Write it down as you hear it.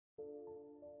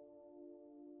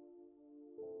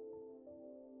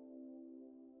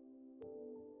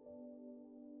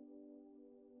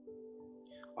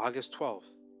August 12th,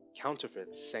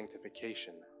 Counterfeit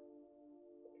Sanctification.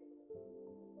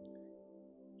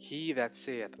 He that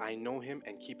saith, I know him,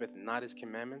 and keepeth not his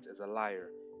commandments, is a liar,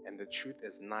 and the truth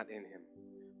is not in him.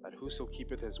 But whoso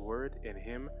keepeth his word, in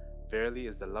him verily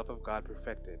is the love of God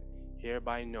perfected.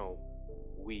 Hereby know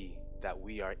we that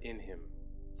we are in him.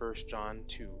 1 John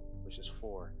 2, verses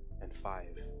 4 and 5.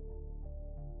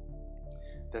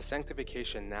 The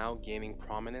sanctification now gaining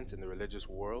prominence in the religious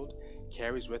world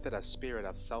carries with it a spirit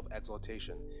of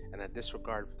self-exaltation and a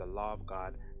disregard for the law of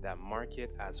God that mark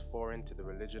it as foreign to the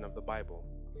religion of the Bible.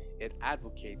 It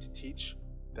advocates teach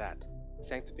that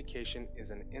sanctification is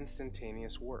an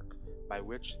instantaneous work by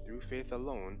which through faith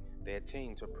alone they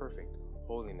attain to perfect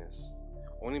holiness.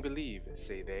 Only believe,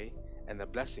 say they, and the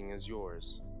blessing is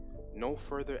yours. No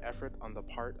further effort on the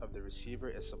part of the receiver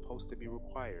is supposed to be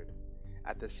required.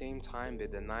 At the same time, they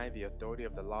deny the authority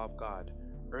of the law of God,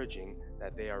 urging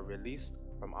that they are released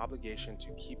from obligation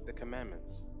to keep the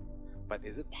commandments. But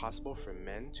is it possible for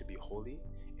men to be holy,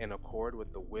 in accord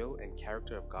with the will and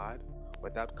character of God,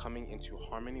 without coming into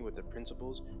harmony with the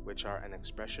principles which are an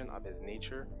expression of his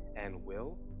nature and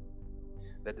will?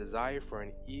 The desire for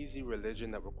an easy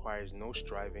religion that requires no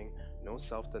striving, no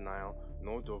self-denial,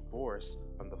 no divorce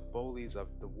from the follies of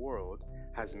the world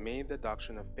has made the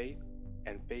doctrine of faith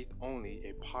and faith only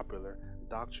a popular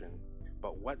doctrine.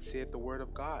 But what saith the word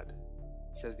of God?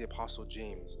 Says the Apostle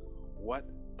James, What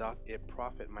doth it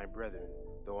profit, my brethren,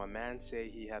 though a man say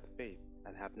he hath faith,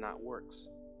 and have not works?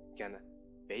 Can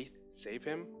faith save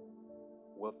him?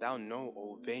 Wilt thou know,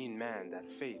 O vain man, that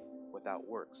faith without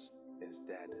works is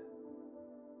dead?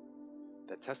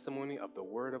 The testimony of the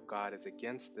word of God is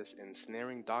against this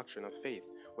ensnaring doctrine of faith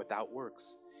without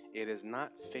works. It is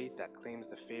not faith that claims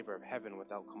the favor of heaven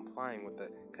without complying with the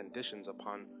conditions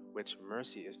upon which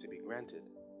mercy is to be granted.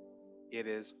 It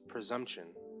is presumption,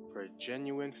 for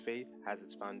genuine faith has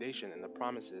its foundation in the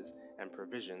promises and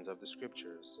provisions of the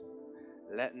Scriptures.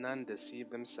 Let none deceive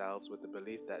themselves with the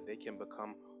belief that they can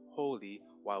become holy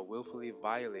while willfully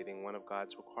violating one of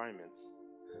God's requirements.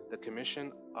 The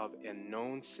commission of a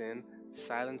known sin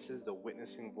silences the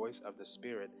witnessing voice of the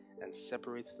Spirit and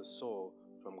separates the soul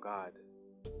from God.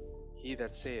 He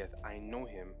that saith, I know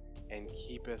him, and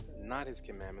keepeth not his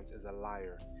commandments is a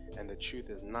liar, and the truth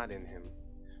is not in him.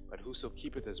 But whoso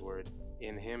keepeth his word,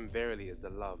 in him verily is the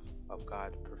love of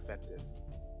God perfected.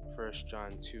 1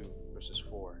 John 2, verses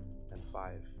 4 and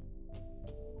 5.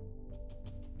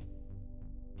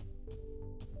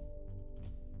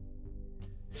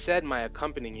 Said my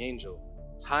accompanying angel,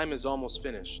 Time is almost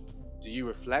finished. Do you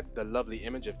reflect the lovely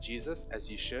image of Jesus as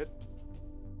ye should?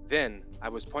 Then I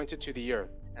was pointed to the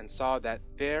earth, and saw that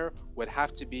there would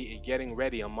have to be a getting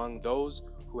ready among those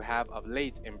who have of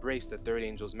late embraced the third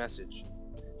angel's message.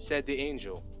 Said the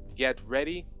angel, Get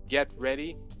ready, get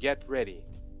ready, get ready.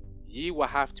 Ye will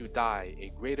have to die a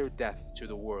greater death to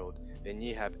the world than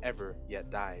ye have ever yet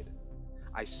died.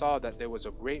 I saw that there was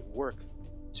a great work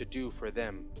to do for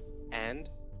them, and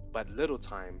but little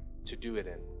time to do it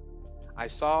in. I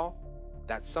saw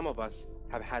that some of us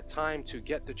have had time to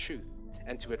get the truth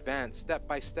and to advance step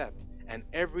by step, and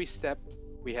every step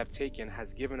we have taken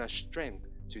has given us strength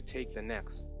to take the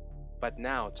next. But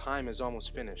now time is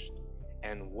almost finished,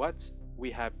 and what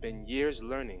we have been years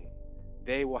learning,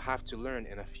 they will have to learn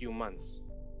in a few months.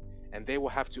 And they will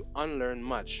have to unlearn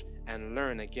much and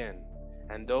learn again.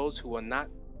 And those who will not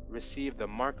receive the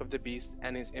mark of the beast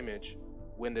and his image,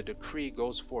 when the decree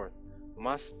goes forth,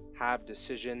 must have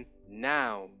decision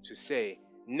now to say,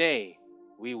 Nay,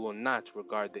 we will not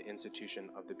regard the institution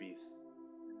of the beast.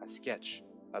 A sketch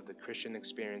of the Christian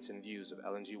experience and views of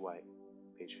Ellen G. White,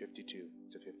 page 52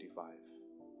 to 55.